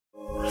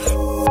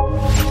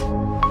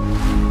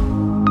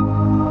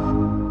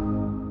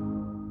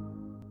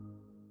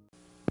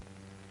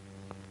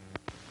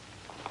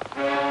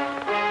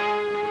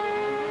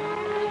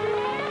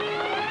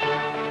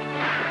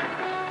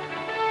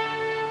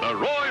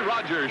Roy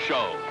Rogers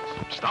Show.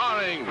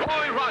 Starring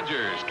Roy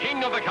Rogers,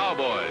 King of the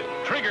Cowboys,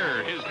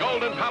 Trigger, his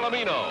Golden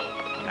Palomino,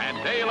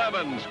 and Dale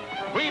Evans,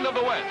 Queen of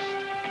the West.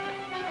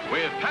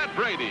 With Pat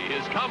Brady,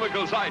 his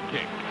comical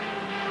sidekick,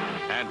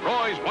 and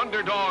Roy's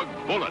wonder dog,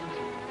 Bullet.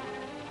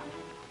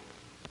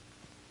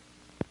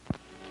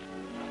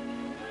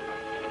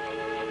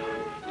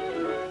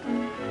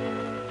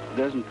 It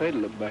doesn't pay to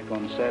look back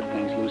on the sad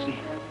things, Lucy.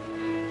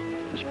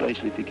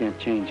 Especially if you can't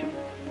change them.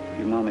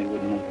 Your mommy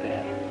wouldn't want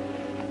that.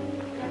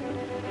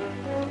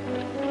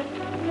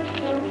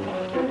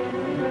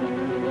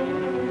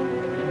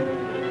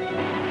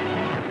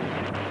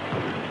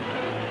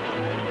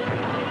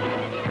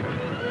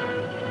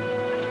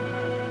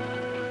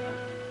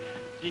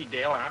 Gee,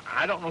 Dale,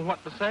 I don't know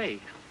what to say.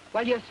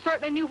 Well, you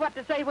certainly knew what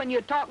to say when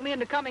you talked me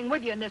into coming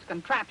with you in this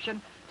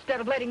contraption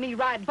instead of letting me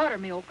ride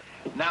Buttermilk.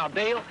 Now,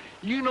 Dale,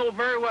 you know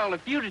very well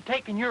if you'd have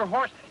taken your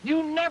horse,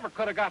 you never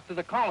could have got to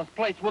the Collins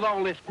place with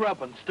all this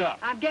grub and stuff.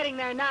 I'm getting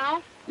there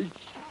now.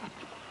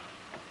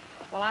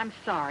 Well, I'm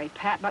sorry,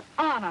 Pat, but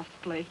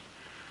honestly,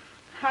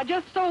 I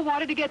just so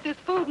wanted to get this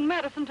food and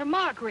medicine to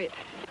Margaret.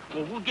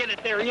 Well, we'll get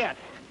it there yet.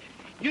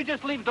 You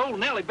just leave it to old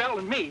Nellybelle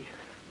and me.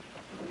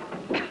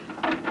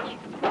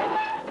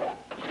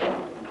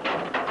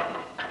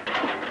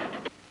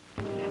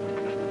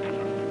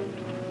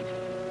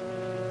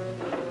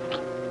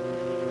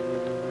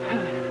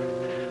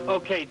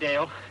 Okay,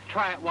 Dale,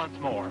 try it once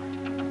more.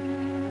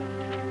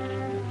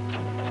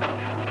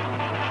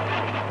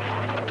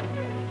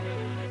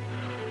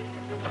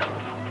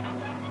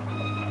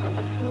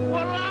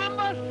 Well, I'm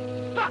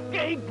a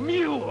suck-egg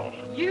mule.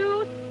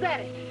 You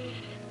said it.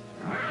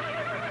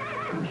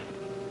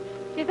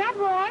 Is that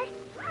Roy?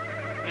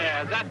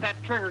 Yeah, is that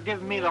Trigger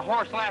giving me the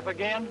horse laugh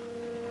again?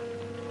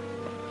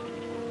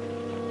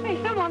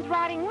 Hey, someone's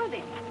riding with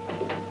him.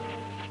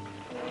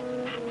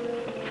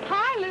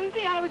 Hi,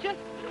 Lucy. I was just...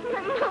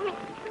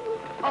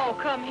 Oh,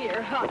 come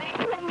here, honey.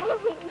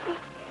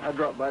 I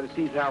dropped by to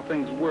see how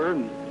things were,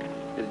 and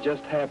it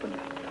just happened.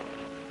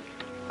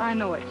 I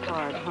know it's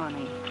hard,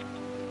 honey.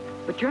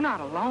 But you're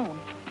not alone.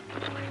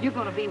 You're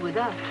going to be with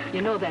us.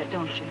 You know that,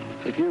 don't you?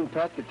 If you and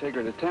Pat could take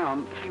her to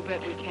town... You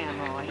bet we can,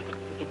 Roy.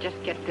 We could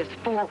just get this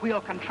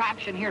four-wheel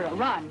contraption here to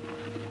run.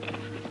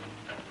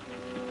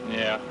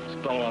 Yeah,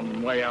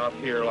 stolen way out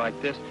here like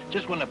this,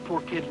 just when the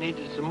poor kid needs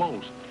it the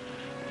most.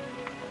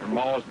 Their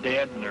ma's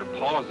dead and their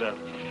pa's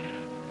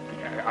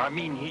I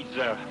mean, he's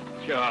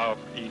oh,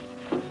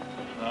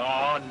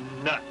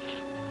 nuts.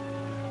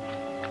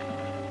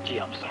 Gee,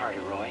 I'm sorry,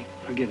 Roy.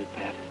 Forget it,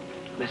 Pat.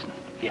 Listen.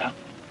 Yeah?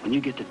 When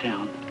you get to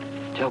town,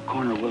 tell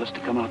Corner Willis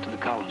to come out to the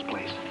Collins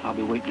place. I'll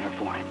be waiting there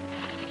for him.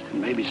 And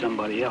maybe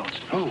somebody else.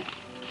 Who?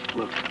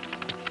 Look.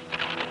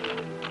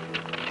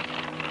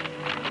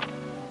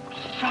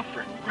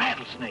 Suffering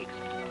rattlesnakes.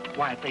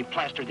 Why, if they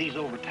plaster these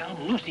over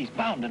town, Lucy's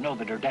bound to know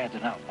that her dad's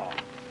an outlaw.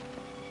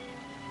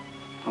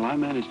 Well, I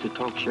managed to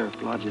talk Sheriff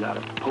Blodgett out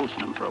of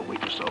posting him for a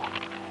week or so.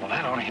 Well,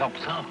 that ought to help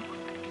some.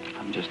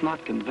 I'm just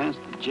not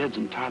convinced that Jed's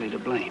entirely to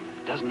blame.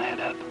 It doesn't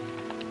add up.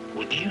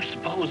 Well, do you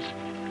suppose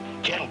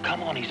Jed'll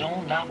come on his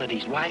own now that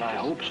his wife I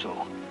hope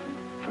so.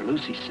 For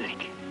Lucy's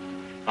sake.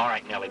 All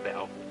right,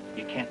 Nellybelle.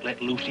 You can't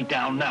let Lucy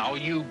down now.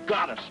 You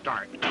gotta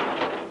start.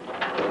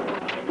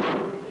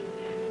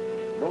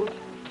 Rose,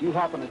 you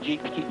hop on the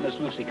Jeep and keep Miss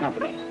Lucy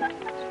company.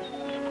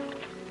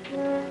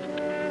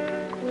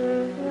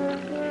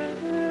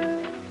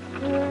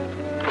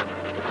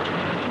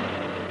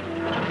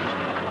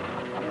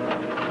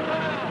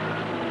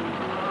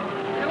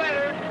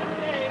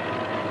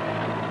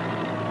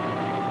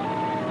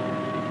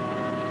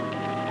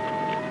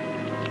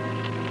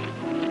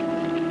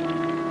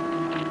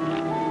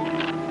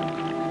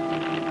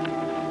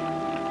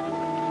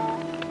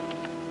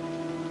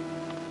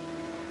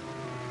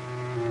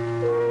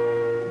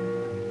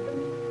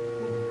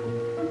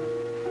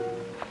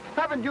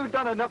 Haven't you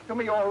done enough to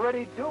me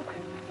already, Duke?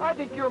 I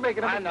think you're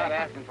making a mistake. I'm not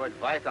asking for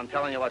advice. I'm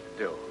telling you what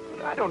to do.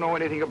 I don't know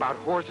anything about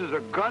horses or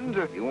guns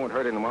or... You won't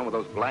hurt anyone with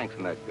those blanks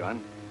in that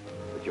gun,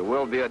 but you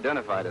will be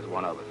identified as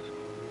one of us.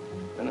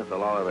 Then if the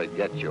law ever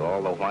gets you,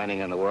 all the whining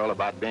in the world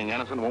about being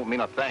innocent won't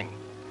mean a thing.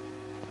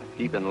 Now,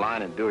 keep in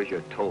line and do as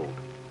you're told,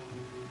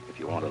 if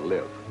you want to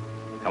live.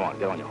 Come on,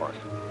 get on your horse.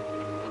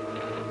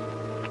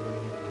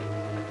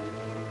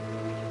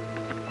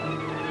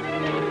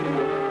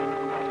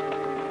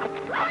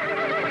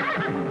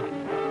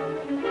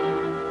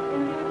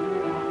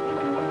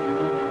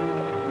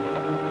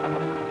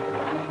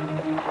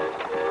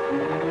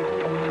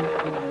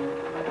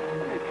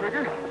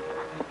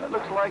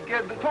 Like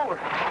Ed the Toller.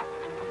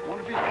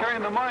 Wonder if he's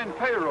carrying the mine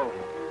payroll.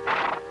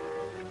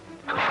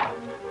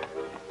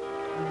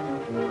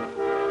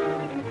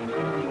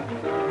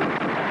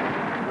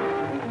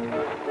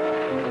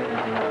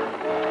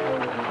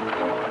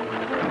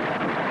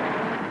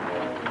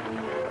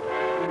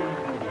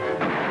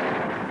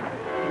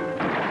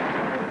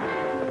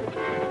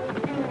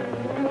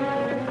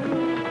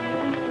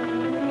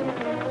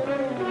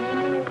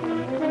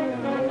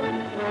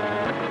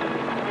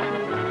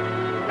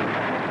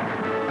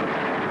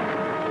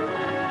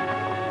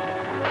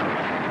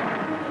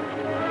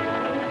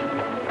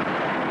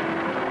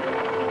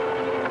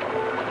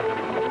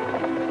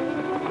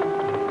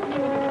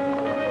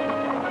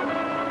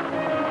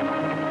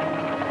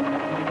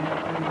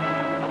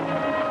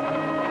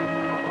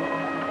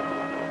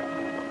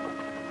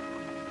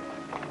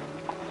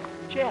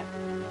 Jed.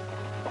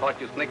 Thought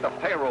you sneaked the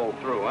payroll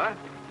through, huh?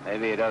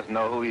 Maybe he doesn't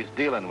know who he's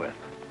dealing with.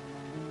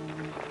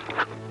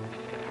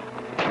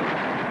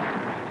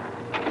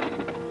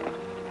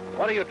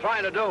 What are you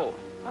trying to do?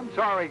 I'm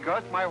sorry,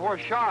 Gus. My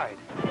horse shied.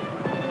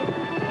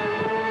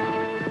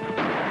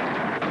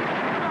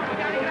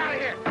 Get out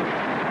of here!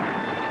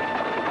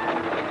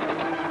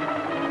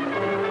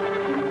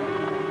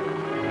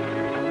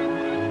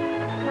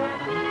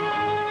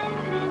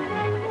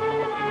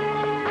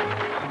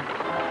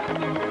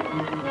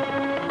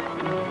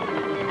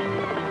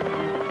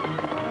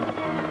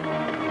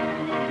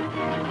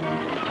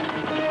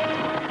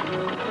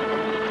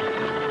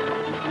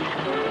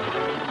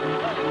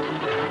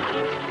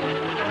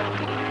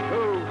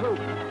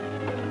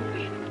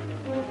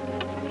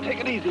 Take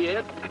it easy,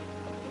 Ed.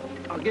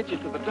 I'll get you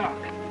to the dock.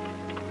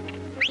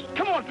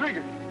 Come on,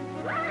 Trigger.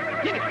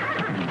 Get it.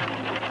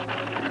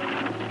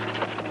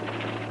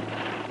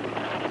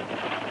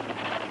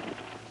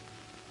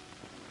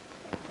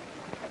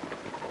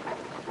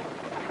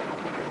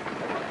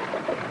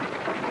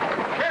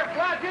 Sheriff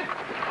Blodgett!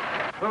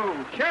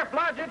 Who? Sheriff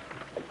Blodgett?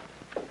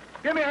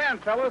 Give me a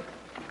hand, fellas.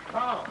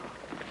 Oh.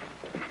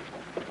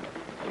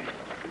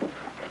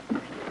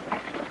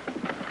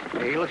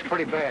 He looks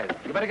pretty bad.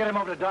 You better get him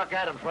over to Doc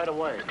Adams right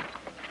away.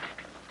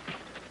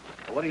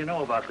 What do you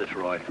know about this,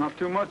 Roy? Not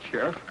too much,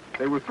 Sheriff.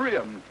 There were 3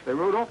 of them. They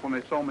rode off when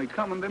they saw me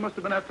coming. They must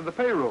have been after the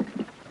payroll.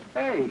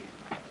 Hey,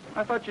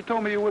 I thought you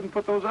told me you wouldn't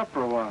put those up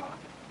for a while.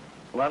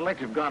 Well, I'd like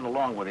to have gone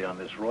along with you on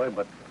this, Roy,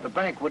 but the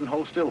bank wouldn't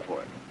hold still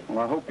for it. Well,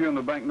 I hope you and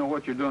the bank know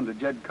what you're doing to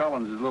Jed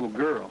Collins' little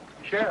girl.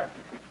 Sheriff,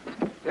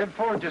 Ed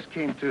Ford just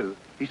came to.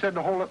 He said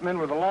the hold-up men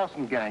were the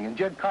Lawson gang, and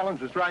Jed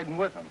Collins was riding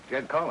with them.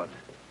 Jed Collins.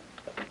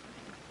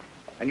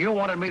 And you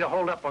wanted me to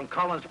hold up on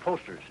Collins'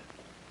 posters.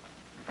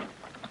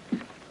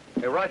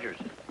 Hey, Rogers,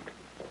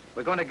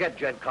 we're going to get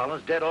Jed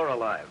Collins, dead or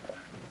alive.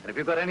 And if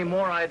you've got any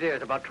more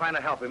ideas about trying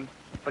to help him,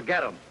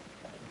 forget them.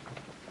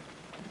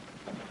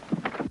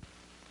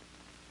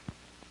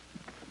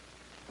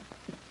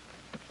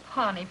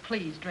 Honey,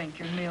 please drink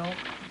your milk.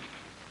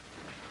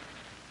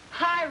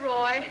 Hi,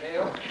 Roy.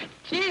 Dale.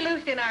 Gee,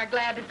 Lucy and I are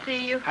glad to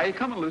see you. How you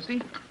coming,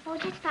 Lucy? Oh,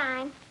 just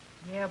fine.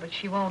 Yeah, but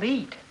she won't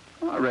eat.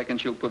 Well, I reckon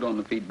she'll put on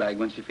the feed bag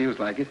when she feels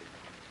like it.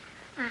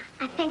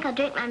 I think I'll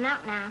drink my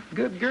milk now.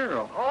 Good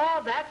girl.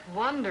 Oh, that's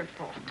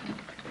wonderful.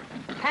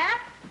 Pat,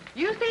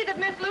 you see that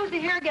Miss Lucy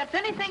here gets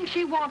anything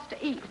she wants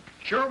to eat.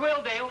 Sure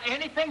will, Dale.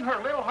 Anything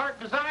her little heart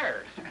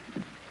desires.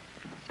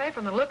 Say,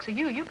 from the looks of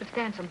you, you could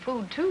stand some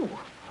food, too.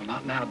 Well,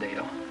 not now,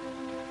 Dale.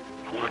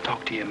 I want to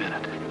talk to you a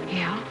minute.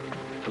 Yeah?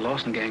 The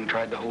Lawson gang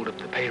tried to hold up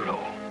the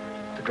payroll.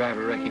 The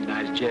driver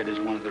recognized Jed as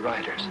one of the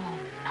riders. Oh,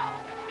 no.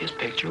 His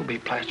picture will be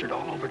plastered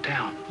all over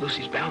town.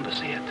 Lucy's bound to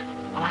see it.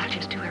 Well, I'll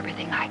just do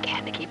everything I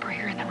can to keep her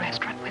here in the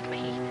restaurant with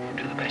me.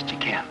 Do the best you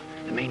can.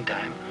 In the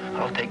meantime,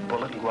 I'll take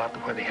Bullet and go out to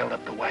where they held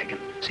up the wagon.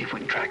 See if we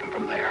can track him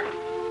from there.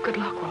 Good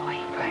luck, Roy.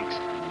 Thanks.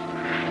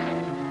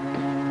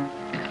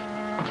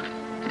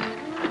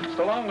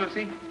 So long,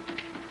 Lucy.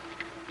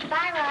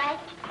 Bye,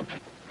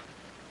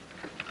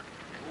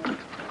 Roy.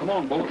 Come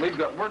on, Bullet. We've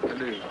got work to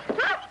do.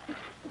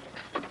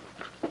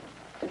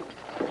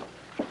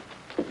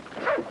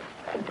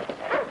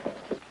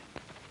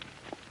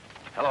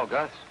 Hello,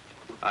 Gus.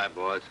 Hi,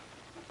 boys.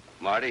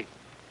 Marty?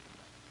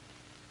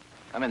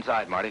 Come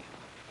inside, Marty.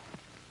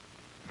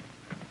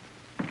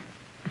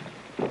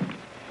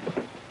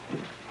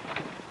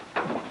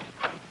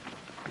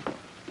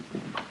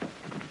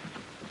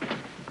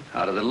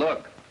 How does it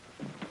look?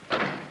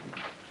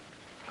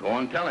 Go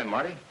on, tell him,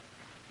 Marty.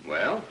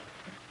 Well?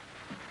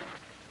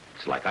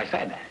 It's like I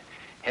said.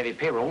 Heavy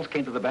payrolls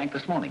came to the bank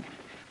this morning.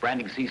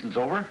 Branding season's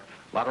over.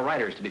 A lot of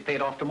riders to be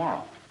paid off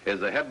tomorrow. Is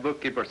the head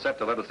bookkeeper set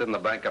to let us in the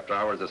bank after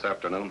hours this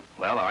afternoon?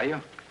 Well, are you?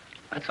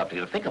 That's something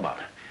to think about.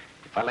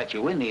 If I let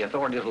you in, the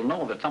authorities will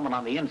know that someone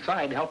on the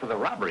inside helped with a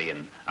robbery,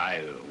 and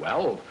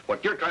well...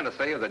 What you're trying to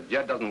say is that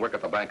Jed doesn't work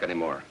at the bank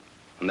anymore,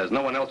 and there's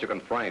no one else you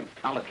can frame.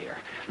 Now, look here.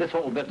 This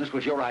whole business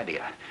was your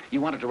idea.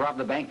 You wanted to rob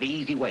the bank the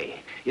easy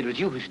way. It was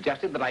you who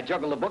suggested that I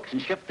juggle the books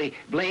and shift the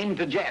blame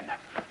to Jed.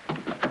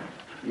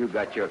 You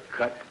got your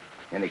cut.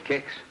 Any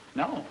kicks?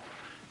 No,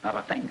 not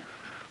a thing.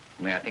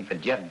 Only I think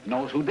that Jed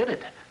knows who did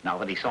it, now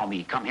that he saw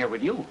me come here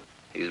with you.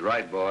 He's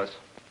right, boss.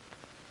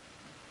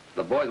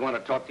 The boys want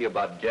to talk to you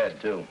about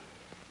Jed, too.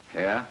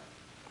 Yeah?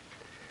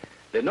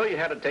 They know you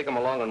had to take him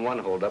along on one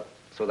holdup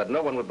so that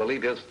no one would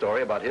believe his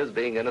story about his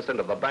being innocent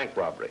of the bank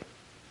robbery.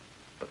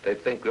 But they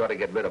think we ought to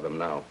get rid of him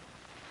now.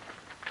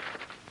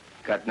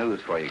 Got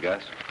news for you,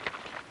 Gus.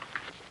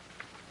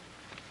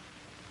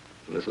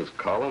 Mrs.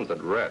 Collins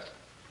at rest.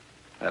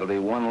 That'll be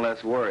one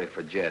less worry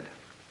for Jed.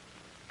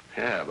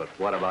 Yeah, but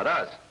what about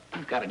us?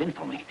 He's got it in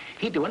for me.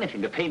 He'd do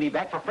anything to pay me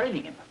back for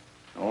framing him.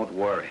 Don't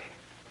worry.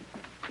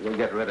 We'll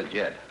get rid of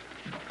Jed.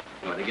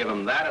 You want to give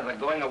him that as a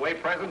going-away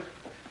present?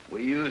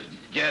 We used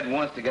Jed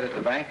once to get at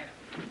the bank.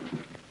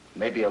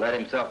 Maybe he'll let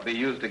himself be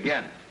used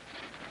again.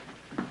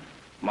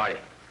 Marty,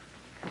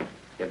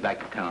 get back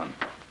to town.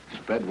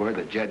 Spread word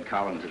that Jed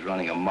Collins is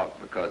running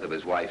amok because of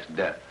his wife's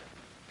death.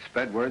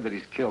 Spread word that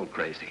he's killed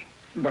Crazy.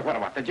 But what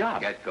about the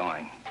job? Get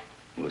going.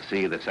 We'll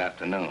see you this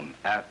afternoon,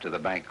 after the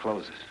bank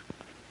closes.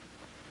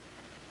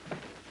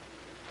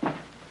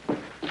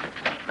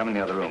 Come in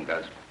the other room,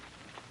 Gus.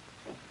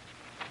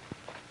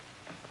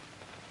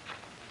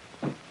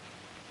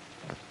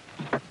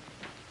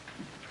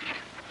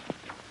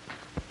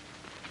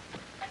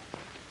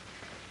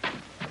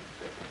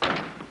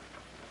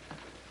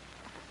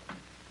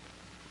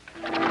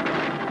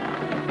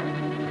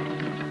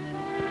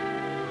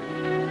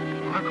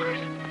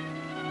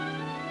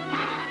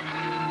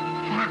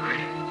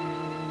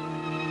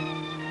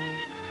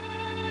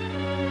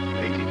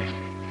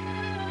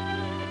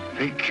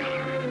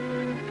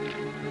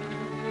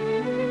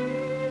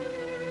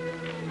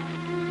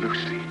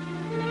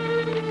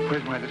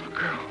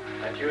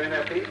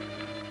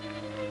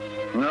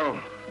 No.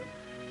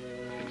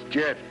 It's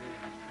Jed.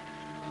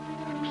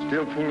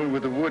 Still fooling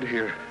with the wood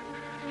here.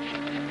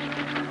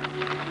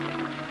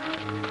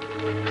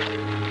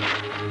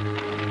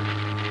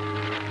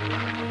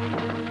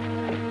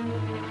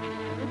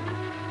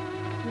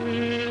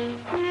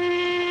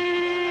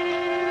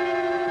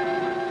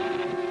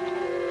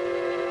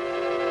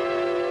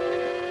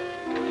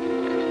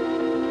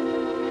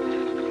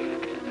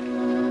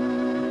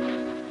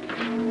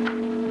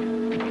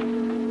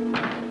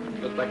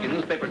 Looks like your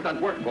newspaper's done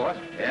work, boss.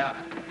 Yeah.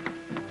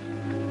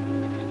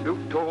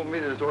 Duke told me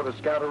to sort of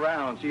scout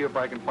around, see if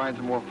I can find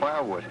some more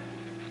firewood.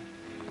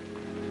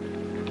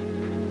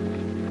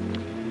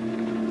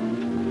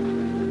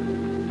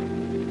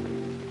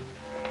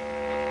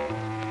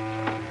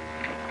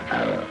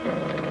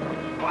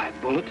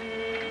 Quiet, Bullet.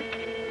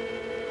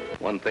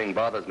 One thing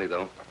bothers me,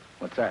 though.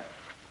 What's that?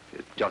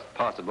 It's just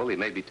possible he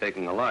may be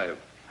taken alive.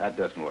 That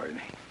doesn't worry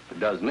me. If it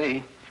does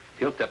me,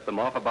 he'll tip them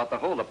off about the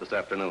holdup this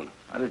afternoon.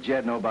 How did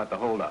Jed know about the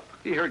holdup?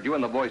 He heard you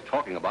and the boys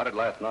talking about it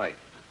last night.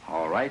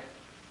 All right.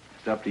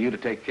 It's up to you to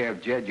take care of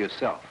Jed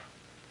yourself.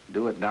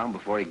 Do it now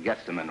before he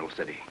gets to Mineral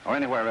City, or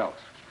anywhere else.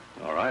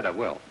 All right, I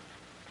will.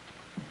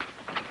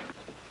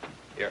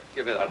 Here,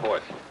 give me that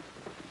horse.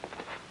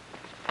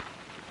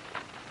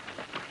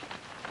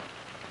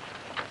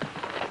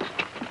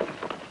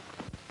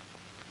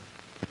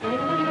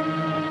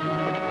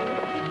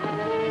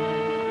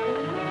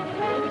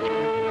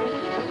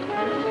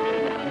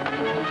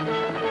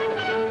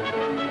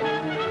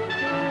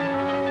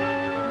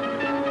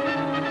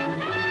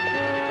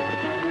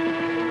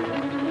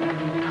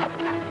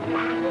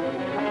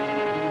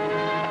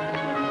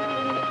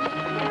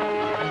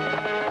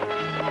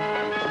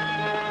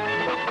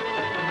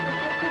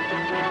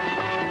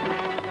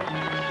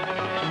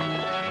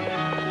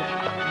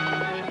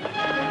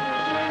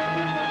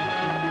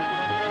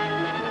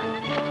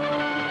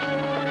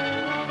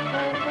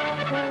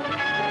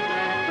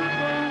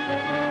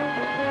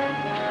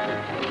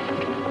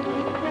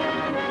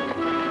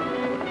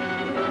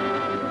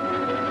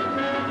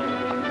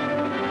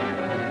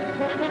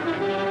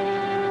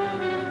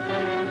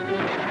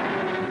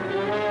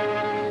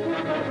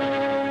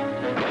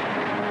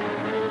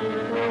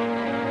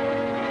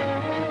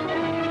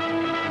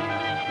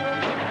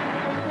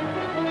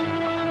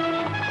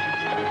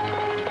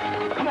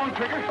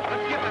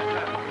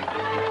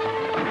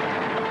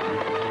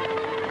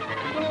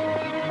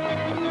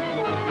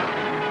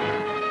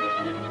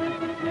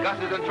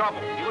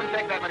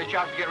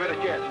 Shots to get rid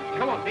of Jed.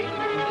 Come on, Pete.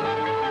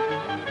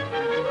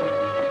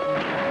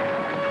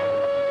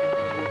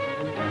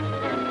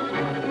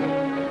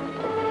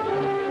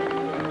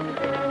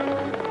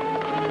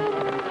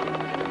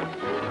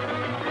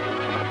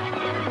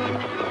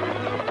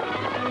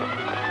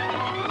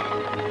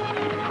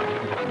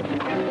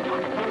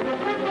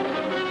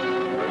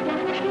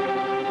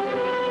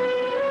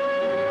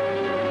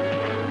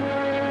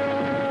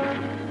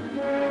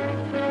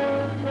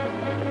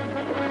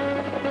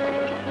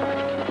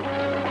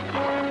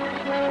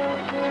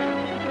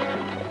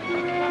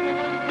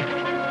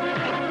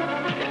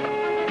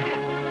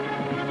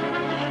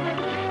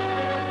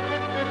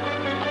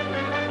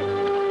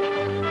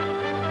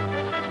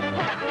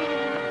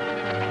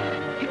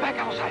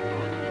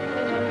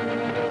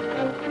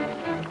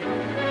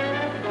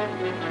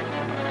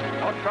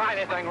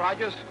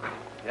 Rogers,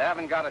 you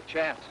haven't got a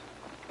chance.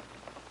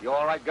 You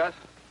all right, Gus?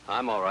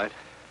 I'm all right.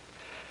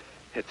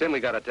 It's him we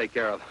got to take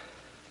care of.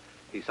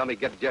 He saw me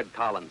get Jed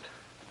Collins.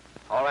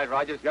 All right,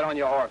 Rogers, get on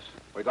your horse.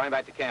 We're going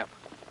back to camp.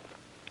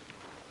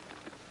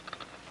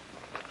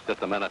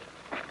 Just a minute.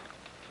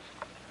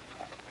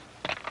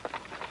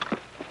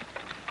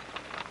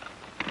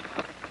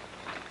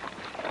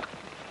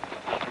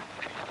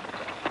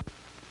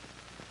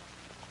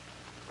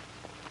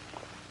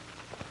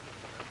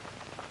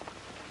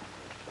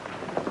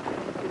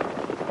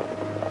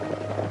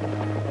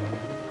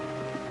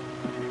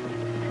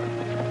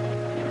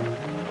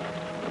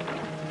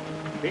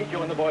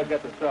 You and the boys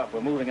get the stuff.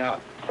 We're moving out.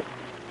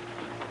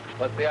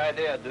 What's the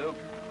idea, Duke?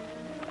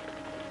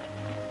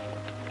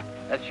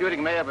 That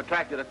shooting may have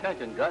attracted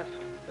attention, Gus.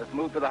 Let's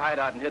move to the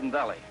hideout in Hidden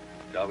Valley.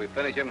 Shall we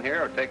finish him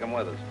here or take him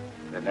with us?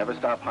 They'd never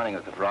stop hunting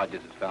us if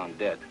Rogers is found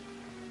dead.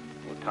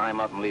 We'll tie him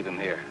up and leave him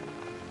here.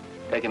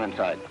 Take him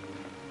inside.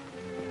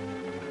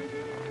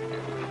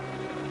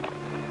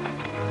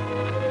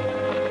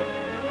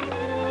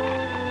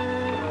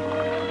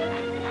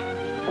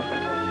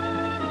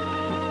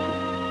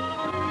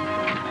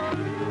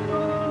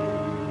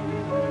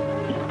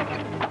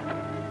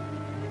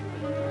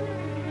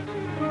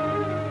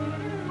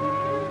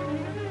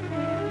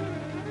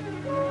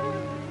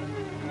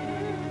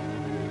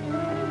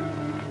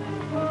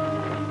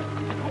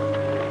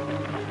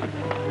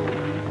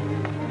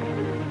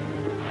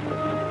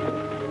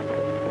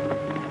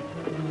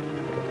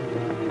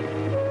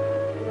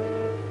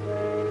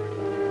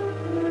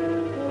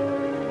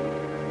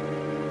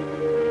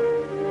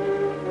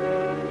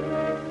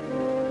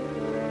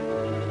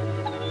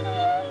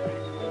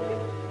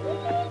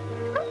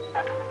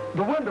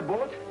 The window,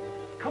 Bullet.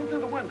 Come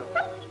through the window.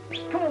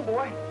 Come on,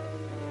 boy.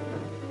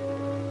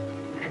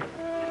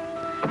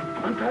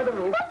 Untie the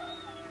rope.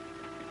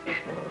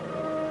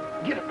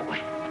 Get it, boy.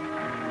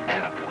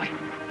 Atta boy.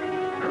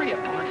 Hurry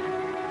up, Bullet.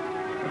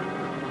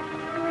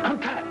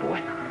 Untie it,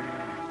 boy.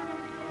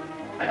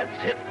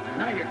 That's it.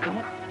 Now you're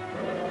coming.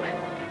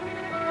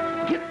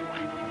 Get it,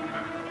 boy.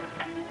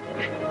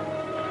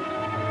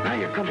 Now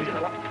you're coming to the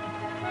light.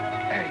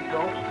 There you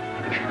go.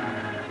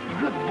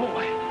 Good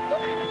boy.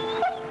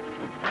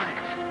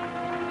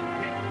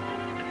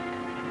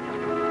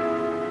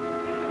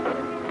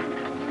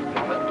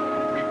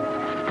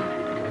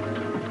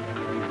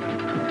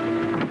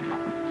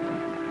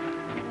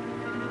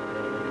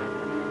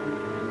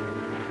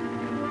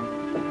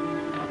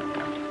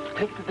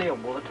 Take it to Dale,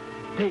 Bullet.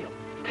 Dale.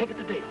 Take it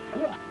to Dale.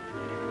 Go on.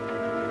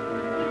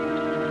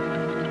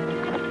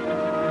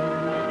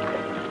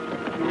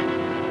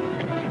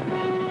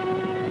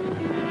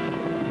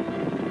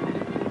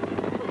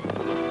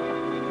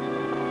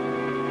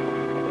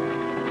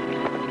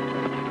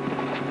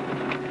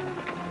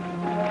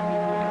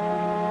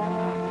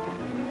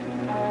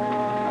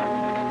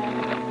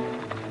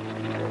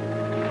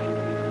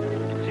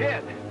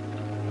 Jed.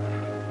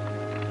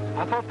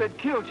 I thought they'd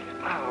killed you.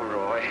 Oh,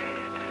 Roy.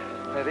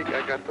 I think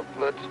I got the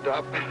blood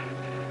stopped.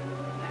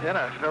 Then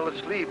I fell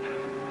asleep.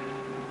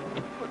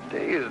 What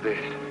day is this?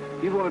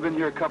 You've only been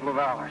here a couple of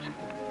hours.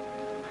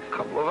 A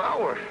couple of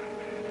hours.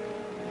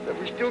 But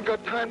we still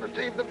got time to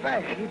save the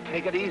bank. You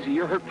take it easy.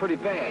 You're hurt pretty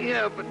bad.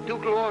 Yeah, but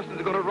Duke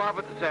Lawson's going to rob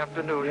it this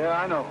afternoon.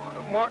 Yeah, I know.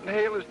 Martin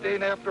Hale is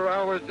staying after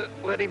hours.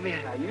 Let him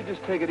in. Now, you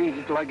just take it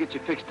easy till I get you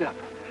fixed up.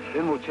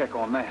 Then we'll check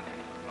on that.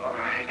 All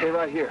right. Stay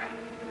right here.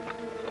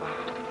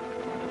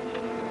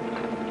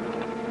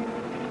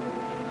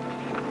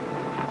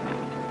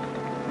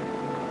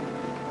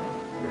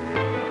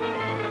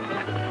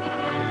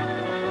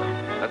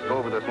 Let's go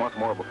over this once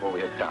more before we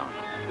head down,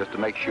 just to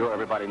make sure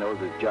everybody knows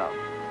his job.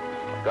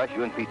 Gus,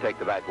 you and Pete take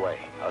the back way.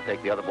 I'll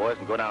take the other boys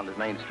and go down this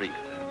main street.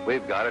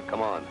 We've got it.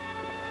 Come on.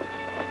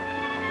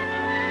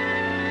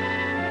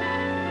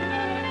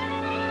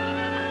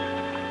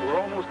 We're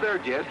almost there,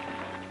 Jed.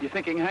 You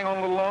think you can hang on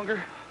a little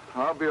longer?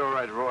 I'll be all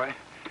right, Roy.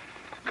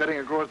 Cutting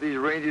across these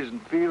ranges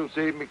and fields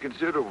saved me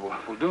considerable.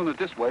 Well, doing it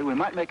this way, we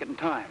might make it in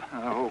time.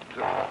 I hope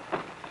so.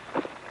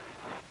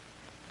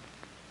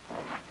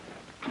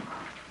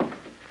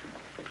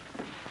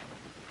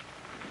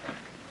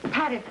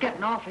 Pat, it's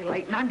getting awfully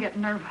late, and I'm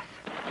getting nervous.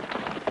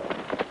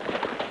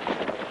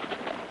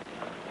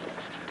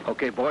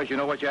 Okay, boys, you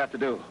know what you have to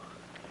do.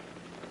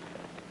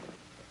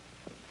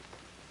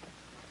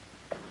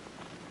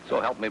 So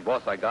help me,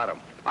 boss, I got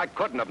him. I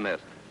couldn't have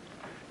missed.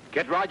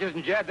 Get Rogers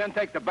and Jed, then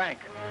take the bank.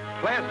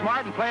 Play it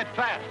smart and play it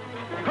fast.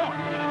 Come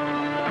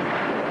on.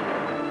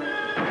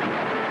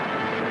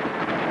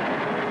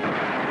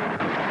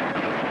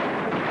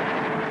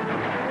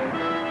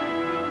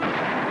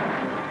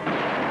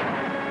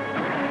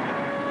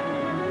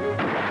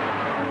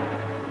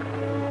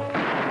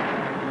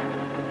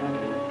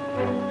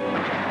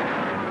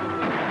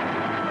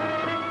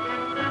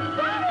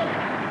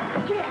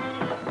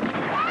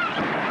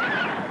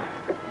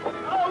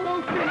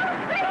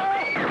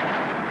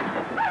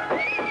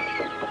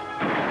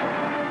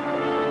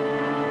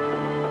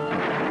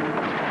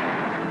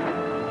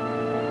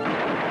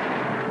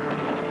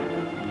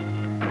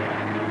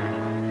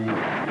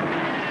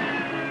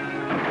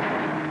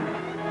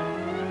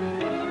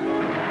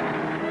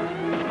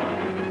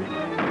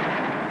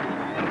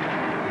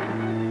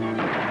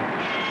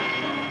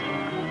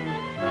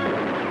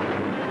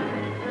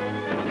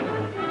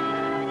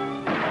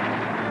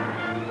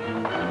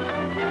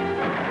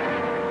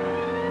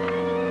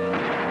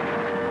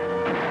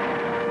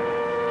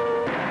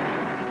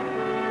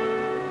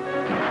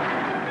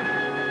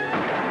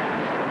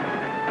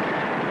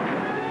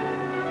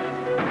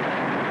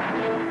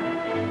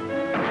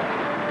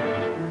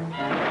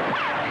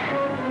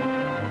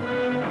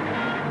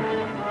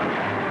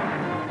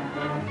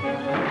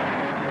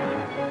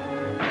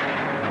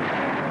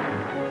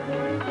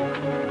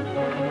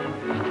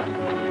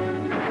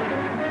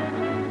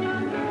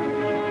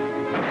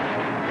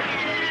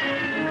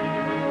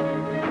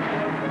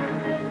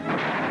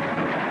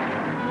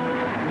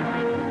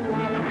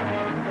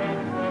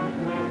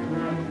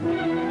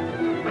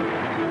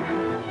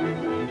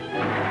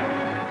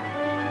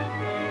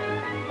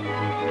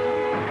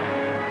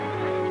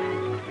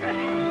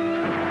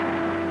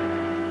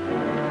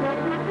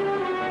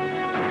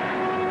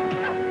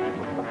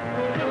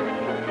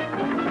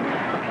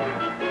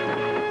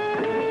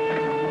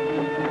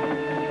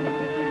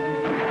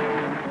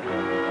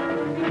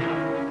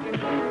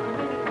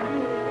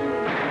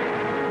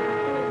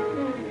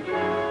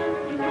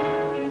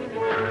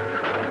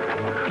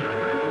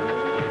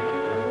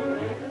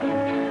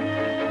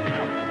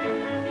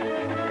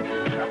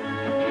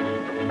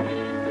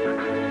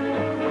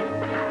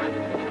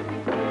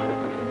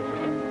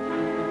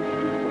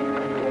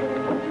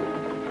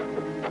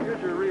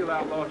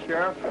 Outlaw,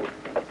 Sheriff.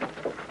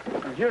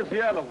 And here's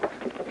the other one.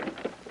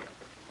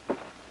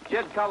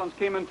 Jed Collins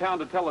came in town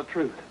to tell the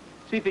truth.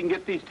 See if you can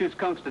get these two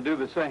skunks to do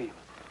the same.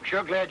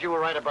 Sure glad you were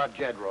right about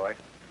Jed, Roy.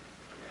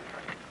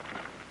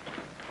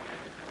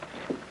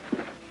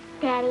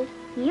 Daddy,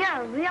 you're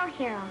a real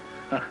hero.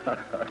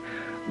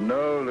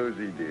 No,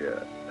 Lucy,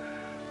 dear.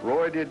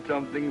 Roy did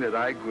something that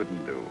I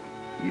couldn't do.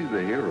 He's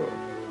the hero.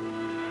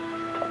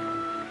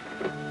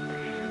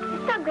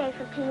 I'm so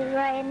grateful to you, Roy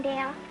and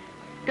Dale.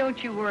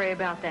 Don't you worry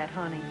about that,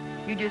 honey.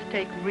 You just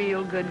take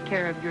real good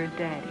care of your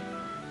daddy.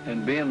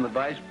 And being the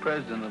vice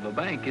president of a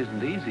bank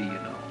isn't easy, you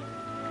know.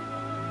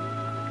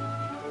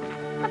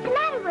 What's the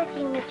matter with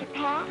you, Mr.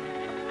 Pat?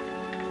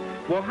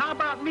 Well, how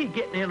about me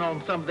getting in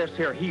on some of this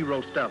here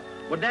hero stuff?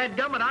 Well,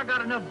 dadgummit, I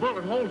got enough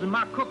bullet holes in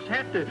my cook's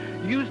hat to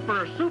use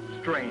for a soup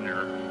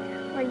strainer.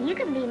 Well, you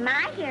can be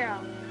my hero.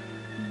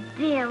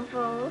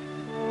 Dimples.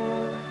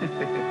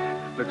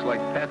 Looks like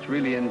Pat's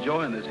really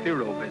enjoying this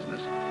hero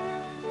business.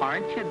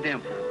 Aren't you,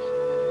 Dimples?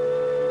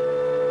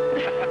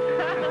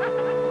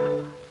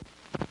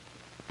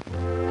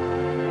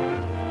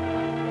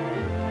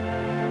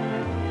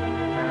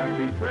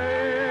 Happy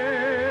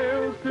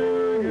trails to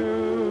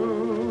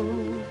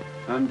you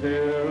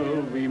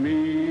until we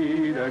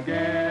meet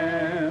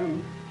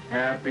again.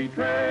 Happy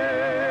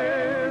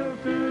trails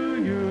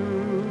to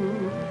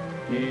you.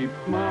 Keep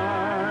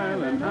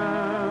smiling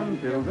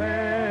until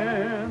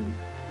then.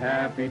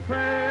 Happy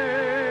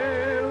trails.